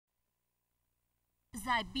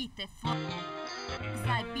Sei bitte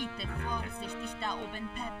vorsichtig da oben,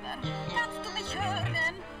 Pepper. Kannst du mich hören?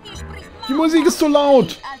 Hier spricht Mama. Die Musik ist so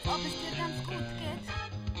laut. Als ob es dir ganz gut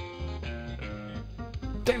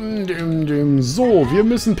geht. Dim, dim, dim. So, wir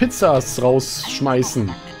müssen Pizzas rausschmeißen.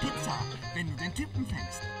 Pizza, wenn du den Typen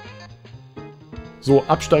fängst. So,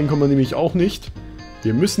 absteigen können wir nämlich auch nicht.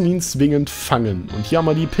 Wir müssen ihn zwingend fangen. Und hier haben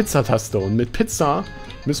wir die Pizzataste. Und mit Pizza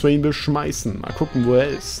müssen wir ihn beschmeißen. Mal gucken, wo er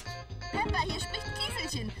ist. Pepper, hier spricht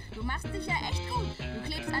Kieselchen. Du machst dich ja echt gut. Du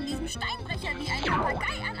klebst an diesem Steinbrecher wie ein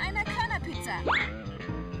Papagei an einer Körnerpizza.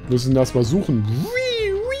 Müssen das mal suchen.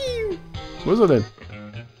 Wo ist er denn?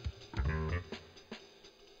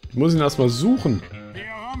 Ich muss ihn erstmal suchen. Wir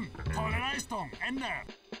haben tolle Leistung. Ende.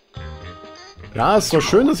 Ja, ist doch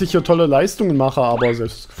schön, dass ich hier tolle Leistungen mache, aber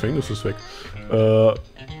selbst das Gefängnis ist weg. Ja,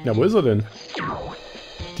 wo ist er denn?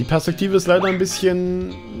 Die Perspektive ist leider ein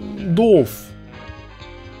bisschen doof.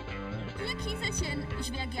 Hier, Kieselchen,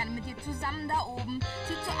 ich wäre gerne mit dir zusammen da oben.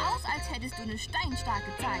 Sieht so aus, als hättest du eine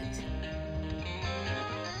steinstarke Zeit.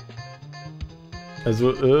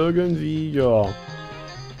 Also irgendwie, ja.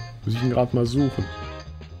 Muss ich ihn gerade mal suchen.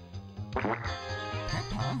 Pepper,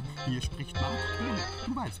 hier spricht Mark.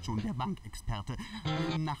 Du weißt schon, der Bankexperte.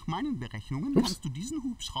 Nach meinen Berechnungen kannst du diesen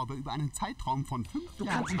Hubschrauber über einen Zeitraum von 5 Du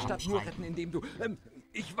Jahren kannst die Stadt nur aussteigen. retten, indem du...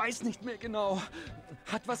 ich weiß nicht mehr genau.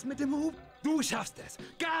 Hat was mit dem Hub? Du schaffst es.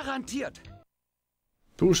 Garantiert.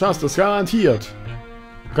 Du schaffst es garantiert.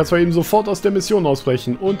 Du kannst zwar eben sofort aus der Mission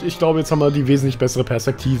ausbrechen. Und ich glaube, jetzt haben wir die wesentlich bessere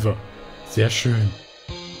Perspektive. Sehr schön.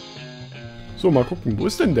 So, mal gucken. Wo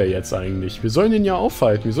ist denn der jetzt eigentlich? Wir sollen ihn ja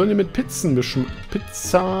aufhalten. Wir sollen ihn mit Pizzen beschmeißen.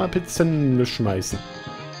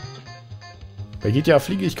 Da geht ja,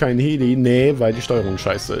 fliege ich kein Heli. Nee, weil die Steuerung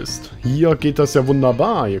scheiße ist. Hier geht das ja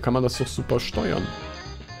wunderbar. Hier kann man das doch super steuern.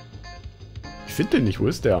 Ich finde den nicht. Wo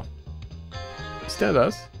ist der? Ist der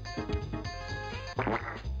das?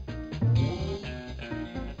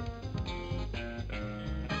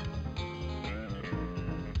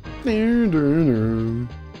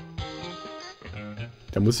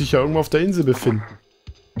 Der muss sich ja irgendwo auf der Insel befinden.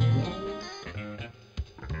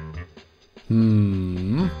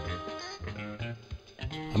 Haben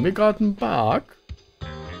wir gerade einen Bug?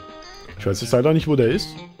 Ich weiß jetzt leider nicht, wo der ist.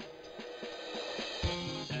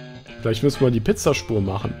 Vielleicht müssen wir die Pizzaspur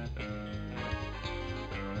machen.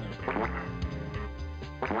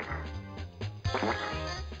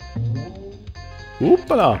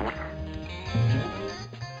 Hoppala!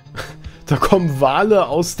 Da kommen Wale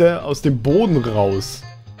aus dem Boden raus.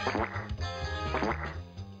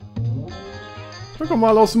 Da kommen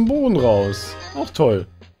Wale aus dem Boden raus. Auch toll.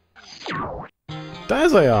 Da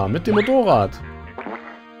ist er ja, mit dem Motorrad.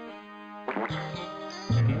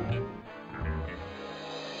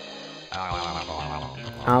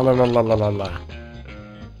 Alalalala.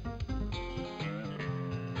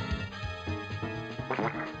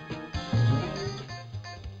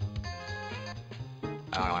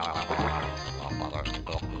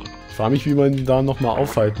 Ich frage mich, wie man die da nochmal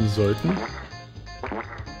aufhalten sollten.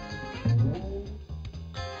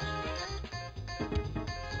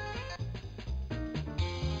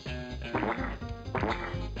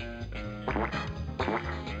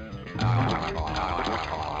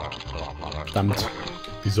 Verdammt.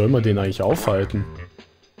 Wie soll man den eigentlich aufhalten?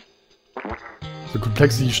 So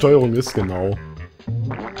komplex wie die Steuerung ist, genau.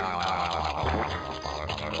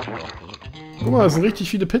 Guck mal, das sind richtig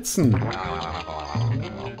viele Pizzen.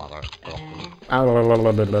 Aber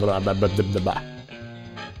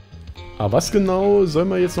was genau sollen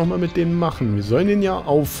wir jetzt nochmal mit denen machen? Wir sollen den ja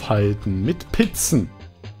aufhalten. Mit Pizzen.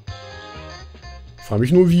 Ich frage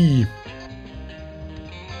mich nur wie.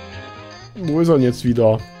 Wo ist er denn jetzt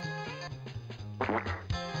wieder?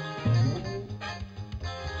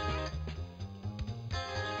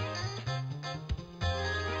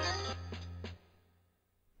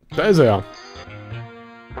 Da ist er ja.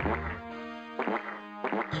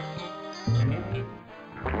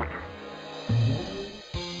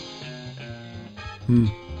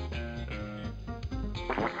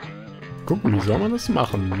 Gucken, wie soll man das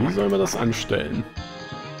machen? Wie soll man das anstellen?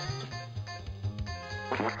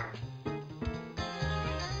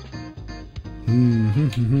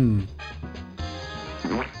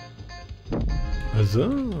 Also,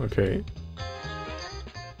 okay.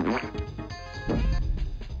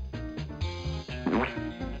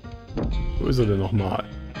 Wo ist er denn nochmal?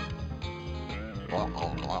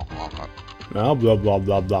 Ja, bla bla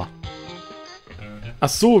bla bla. Ach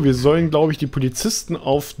so, wir sollen, glaube ich, die Polizisten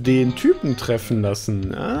auf den Typen treffen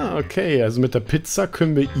lassen. Ah, okay. Also mit der Pizza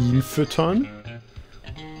können wir ihn füttern.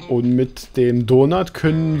 Und mit dem Donut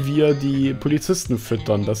können wir die Polizisten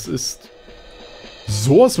füttern. Das ist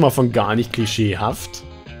So ist mal von gar nicht klischeehaft.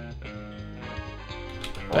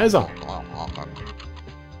 Da ist er.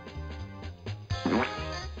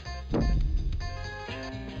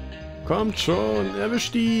 Kommt schon,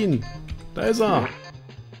 erwischt ihn. Da ist er.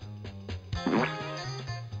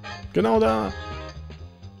 Genau da.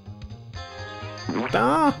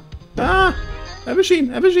 Da. Da. Erwisch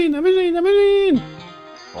ihn, erwisch ihn, erwisch ihn, erwisch ihn.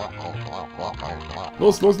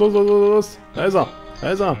 Los, los, los, los, los, los. Da ist er.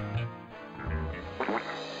 Da ist er.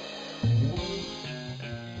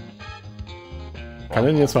 Kann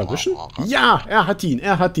er ihn jetzt mal erwischen? Ja, er hat ihn,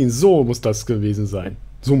 er hat ihn. So muss das gewesen sein.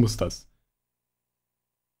 So muss das.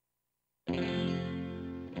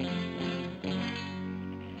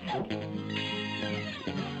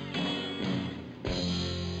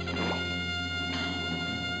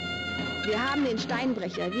 Wir haben den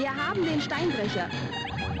Steinbrecher. Wir haben den Steinbrecher.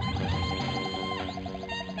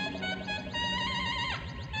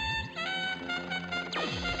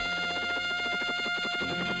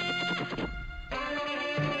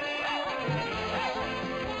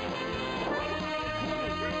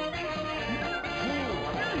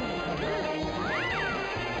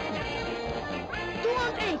 Du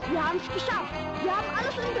und ich, wir haben es geschafft. Wir haben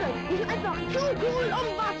alles im Griff. Wir sind einfach zu cool,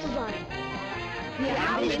 um wahr zu sein. Wir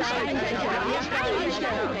haben den Steinbrecher. Wir haben den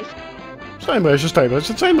Steinbrecher. Steinbrecher,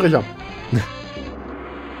 Steinbrecher, Steinbrecher.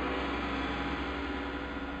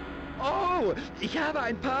 Oh, ich habe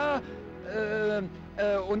ein paar...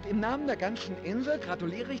 und im Namen der ganzen Insel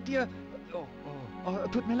gratuliere ich dir... Oh,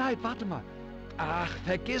 tut mir leid, warte mal. Ach,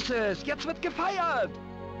 vergiss es, jetzt wird gefeiert.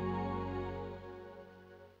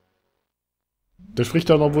 Der spricht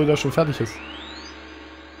dann, obwohl der schon fertig ist.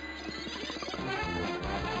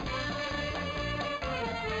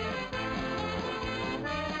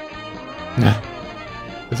 Na.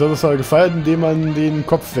 Jetzt wird das halt gefeiert, indem man den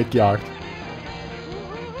Kopf wegjagt.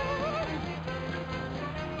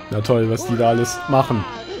 Na toll, was die da alles machen.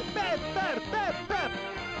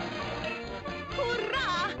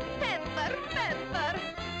 Hurra! Pepper, Pepper!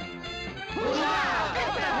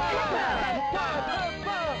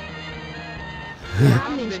 Wir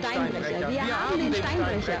haben den Steinbrecher. Wir haben den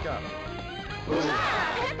Steinbrecher.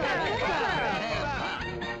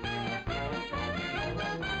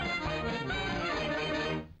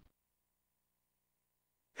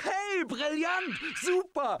 Hey, brillant,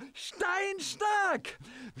 super, steinstark.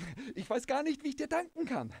 Ich weiß gar nicht, wie ich dir danken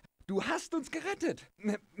kann. Du hast uns gerettet.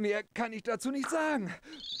 Mehr kann ich dazu nicht sagen.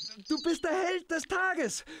 Du bist der Held des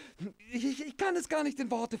Tages. Ich kann es gar nicht in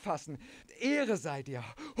Worte fassen. Ehre sei dir.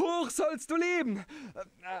 Hoch sollst du leben.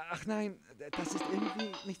 Ach nein, das ist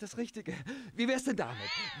irgendwie nicht das Richtige. Wie wär's denn damit?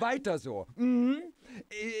 Weiter so. Mhm.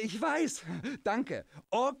 Ich weiß. Danke.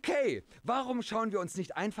 Okay. Warum schauen wir uns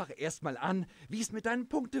nicht einfach erstmal an, wie es mit deinem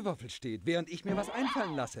Punktewürfel steht, während ich mir was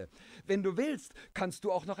einfallen lasse? Wenn du willst, kannst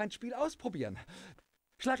du auch noch ein Spiel ausprobieren.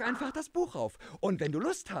 Schlag einfach das Buch auf. Und wenn du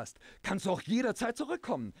Lust hast, kannst du auch jederzeit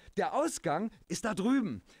zurückkommen. Der Ausgang ist da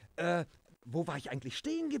drüben. Wo war ich eigentlich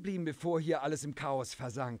stehen geblieben, bevor hier alles im Chaos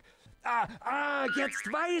versank? Jetzt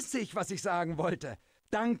weiß ich, was ich sagen wollte.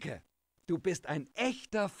 Danke. Du bist ein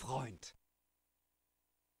echter Freund.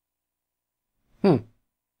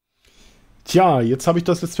 Tja, jetzt habe ich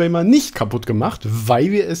das Let's Play mal nicht kaputt gemacht,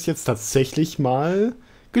 weil wir es jetzt tatsächlich mal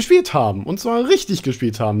gespielt haben. Und zwar richtig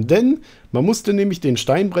gespielt haben. Denn man musste nämlich den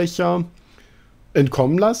Steinbrecher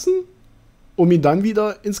entkommen lassen, um ihn dann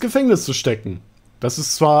wieder ins Gefängnis zu stecken. Das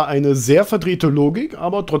ist zwar eine sehr verdrehte Logik,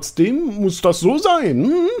 aber trotzdem muss das so sein.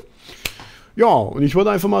 Ja, und ich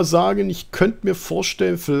würde einfach mal sagen, ich könnte mir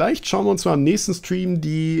vorstellen, vielleicht schauen wir uns mal am nächsten Stream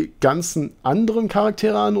die ganzen anderen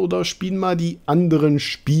Charaktere an oder spielen mal die anderen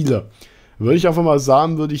Spiele. Würde ich einfach mal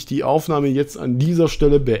sagen, würde ich die Aufnahme jetzt an dieser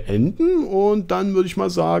Stelle beenden und dann würde ich mal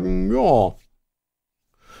sagen, ja,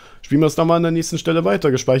 spielen wir es dann mal an der nächsten Stelle weiter.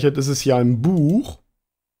 Gespeichert ist es ja im Buch.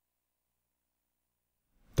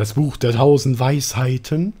 Das Buch der 1000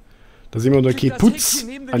 Weisheiten. Da sehen wir unter Putz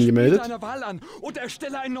angemeldet. An und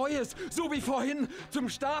erstelle ein neues, so wie vorhin. Zum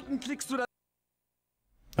Starten klickst du da.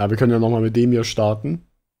 Ja, wir können ja nochmal mit dem hier starten.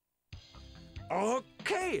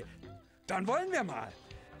 Okay, dann wollen wir mal.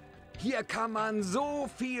 Hier kann man so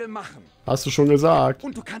viel machen. Hast du schon gesagt.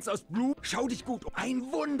 Und du kannst aus Blue, schau dich gut um. Ein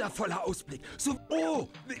wundervoller Ausblick. So, oh,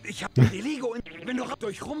 ich hab die Lego. Wenn du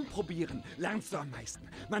durch rumprobieren, lernst du am meisten.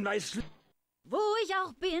 Man weiß Wo ich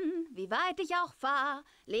auch bin, wie weit ich auch fahr.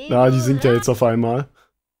 Ja, die singt ja jetzt auf einmal.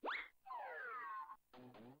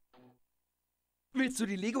 Willst du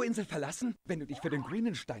die Lego-Insel verlassen? Wenn du dich für den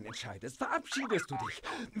grünen Stein entscheidest, verabschiedest du dich.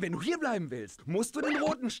 Wenn du hier bleiben willst, musst du den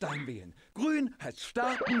roten Stein wählen. Grün heißt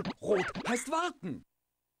starten, rot heißt warten.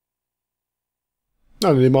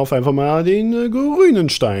 Dann nehmen wir auf einfach mal den grünen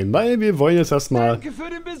Stein, weil wir wollen jetzt erstmal... Danke für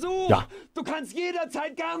den Besuch. Ja. Du kannst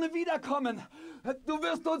jederzeit gerne wiederkommen. Du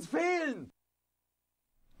wirst uns fehlen.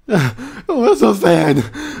 Du wirst doch fehlen.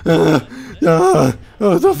 Ja, du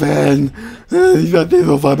wirst doch fehlen. Ich werde dich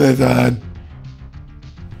so verbessern.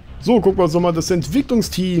 So, gucken wir uns nochmal das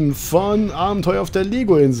Entwicklungsteam von Abenteuer auf der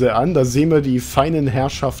Lego-Insel an. Da sehen wir die feinen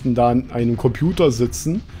Herrschaften da an einem Computer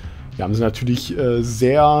sitzen. Die haben sie natürlich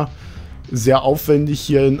sehr aufwendig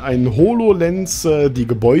hier in einen HoloLens die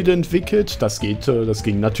Gebäude entwickelt. Das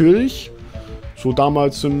ging natürlich. So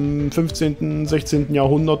damals im 15., 16.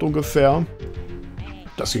 Jahrhundert ungefähr.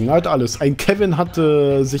 Das ging halt alles. Ein Kevin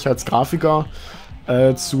hatte sich als Grafiker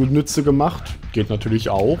zunutze gemacht. Geht natürlich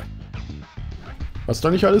auch. Was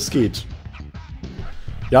da nicht alles geht.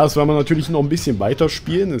 Ja, das werden wir natürlich noch ein bisschen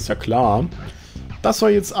weiterspielen, ist ja klar. Das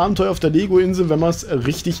war jetzt Abenteuer auf der Lego-Insel, wenn wir es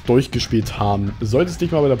richtig durchgespielt haben. Solltest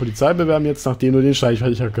dich mal bei der Polizei bewerben, jetzt nachdem du den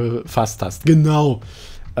Steinbrecher gefasst hast. Genau.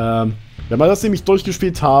 Wenn wir das nämlich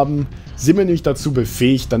durchgespielt haben, sind wir nämlich dazu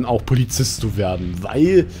befähigt, dann auch Polizist zu werden.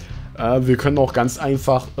 Weil wir können auch ganz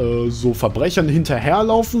einfach so Verbrechern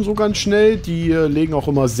hinterherlaufen, so ganz schnell. Die legen auch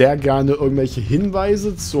immer sehr gerne irgendwelche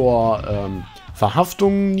Hinweise zur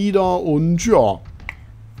Verhaftung nieder und ja.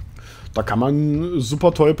 Da kann man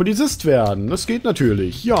super toll Polizist werden. Das geht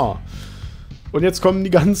natürlich, ja. Und jetzt kommen die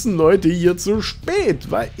ganzen Leute hier zu spät,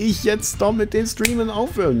 weil ich jetzt doch mit den Streamen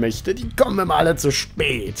aufhören möchte. Die kommen immer alle zu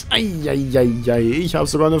spät. Eieieiei. Ich habe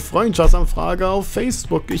sogar eine Freundschaftsanfrage auf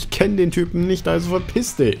Facebook. Ich kenne den Typen nicht, also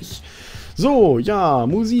verpiss dich. So, ja,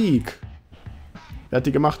 Musik. Wer hat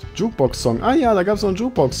die gemacht? Jukebox-Song. Ah ja, da gab es noch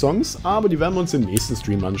Jukebox-Songs, aber die werden wir uns im nächsten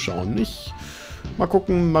Stream anschauen. Mal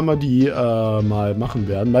gucken, wann wir die mal machen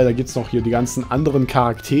werden, weil da gibt es noch hier die ganzen anderen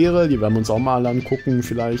Charaktere, die werden wir uns auch mal angucken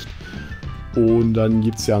vielleicht. Und dann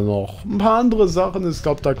gibt es ja noch ein paar andere Sachen. Es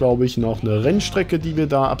gab da, glaube ich, noch eine Rennstrecke, die wir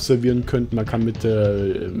da absolvieren könnten. Man kann mit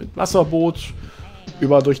Wasserboot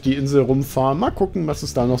durch die Insel rumfahren. Mal gucken, was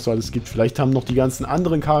es da noch so alles gibt. Vielleicht haben noch die ganzen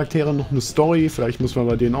anderen Charaktere noch eine Story. Vielleicht müssen wir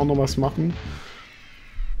bei denen auch noch was machen.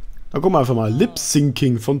 Dann gucken wir einfach mal.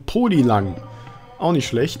 Lip-Syncing von Polylang. Auch nicht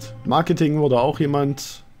schlecht. Marketing wurde auch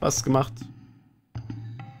jemand was gemacht.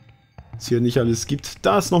 Was hier nicht alles gibt.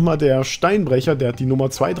 Da ist nochmal der Steinbrecher, der hat die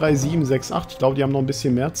Nummer 23768. Ich glaube, die haben noch ein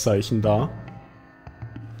bisschen mehr Zeichen da.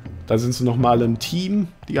 Da sind sie nochmal alle im Team.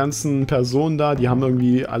 Die ganzen Personen da, die haben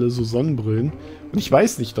irgendwie alle so Sonnenbrillen. Und ich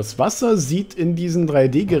weiß nicht, das Wasser sieht in diesen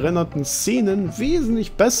 3D gerenderten Szenen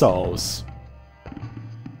wesentlich besser aus.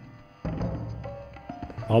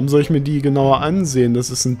 Warum soll ich mir die genauer ansehen? Das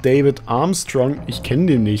ist ein David Armstrong. Ich kenne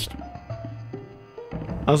den nicht.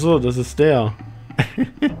 Achso, das ist der.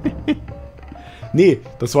 Nee,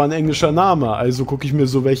 das war ein englischer Name, also gucke ich mir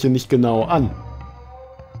so welche nicht genau an.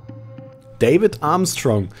 David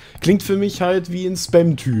Armstrong. Klingt für mich halt wie ein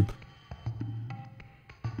Spam-Typ.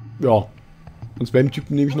 Ja. Einen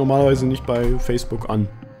Spam-Typen nehme ich normalerweise nicht bei Facebook an.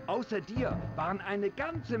 Außer dir waren eine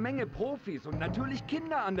ganze Menge Profis und natürlich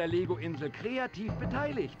Kinder an der Lego-Insel kreativ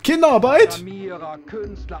beteiligt. Kinderarbeit? Programmierer,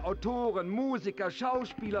 Künstler, Autoren, Musiker,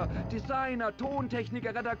 Schauspieler, Designer,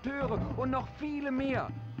 Tontechniker, Redakteure und noch viele mehr.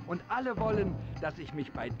 Und alle wollen, dass ich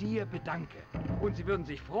mich bei dir bedanke. Und sie würden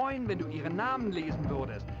sich freuen, wenn du ihren Namen lesen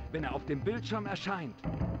würdest, wenn er auf dem Bildschirm erscheint.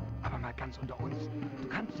 Aber mal ganz unter uns, du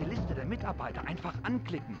kannst die Liste der Mitarbeiter einfach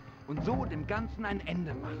anklicken und so dem Ganzen ein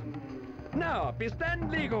Ende machen. Na, bis dann,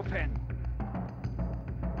 Lego-Fan!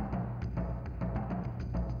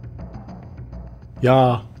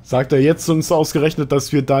 Ja, sagt er jetzt uns ausgerechnet,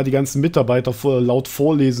 dass wir da die ganzen Mitarbeiter laut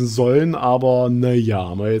vorlesen sollen, aber naja,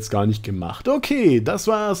 haben wir jetzt gar nicht gemacht. Okay, das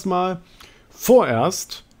war erstmal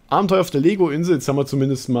vorerst Abenteuer auf der Lego-Insel. Jetzt haben wir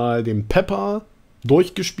zumindest mal den Pepper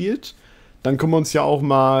durchgespielt. Dann können wir uns ja auch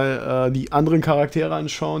mal die anderen Charaktere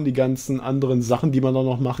anschauen, die ganzen anderen Sachen, die man da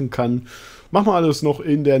noch machen kann. Machen wir alles noch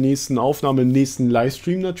in der nächsten Aufnahme, im nächsten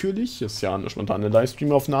Livestream natürlich. Das ist ja eine spontane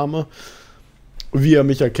Livestream-Aufnahme. Wie ihr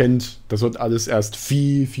mich erkennt, das wird alles erst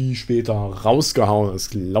viel, viel später rausgehauen. Das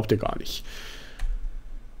glaubt ihr gar nicht.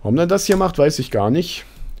 Warum er das hier macht, weiß ich gar nicht.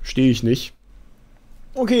 Stehe ich nicht.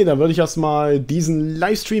 Okay, dann würde ich erstmal diesen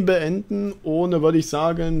Livestream beenden. Und dann würde ich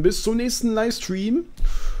sagen, bis zum nächsten Livestream.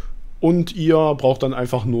 Und ihr braucht dann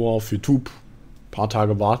einfach nur auf YouTube ein paar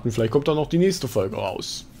Tage warten. Vielleicht kommt dann noch die nächste Folge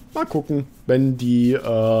raus. Mal gucken, wenn die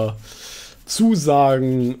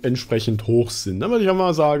Zusagen entsprechend hoch sind. Dann würde ich einfach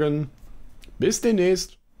mal sagen, bis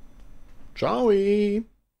demnächst. Ciao.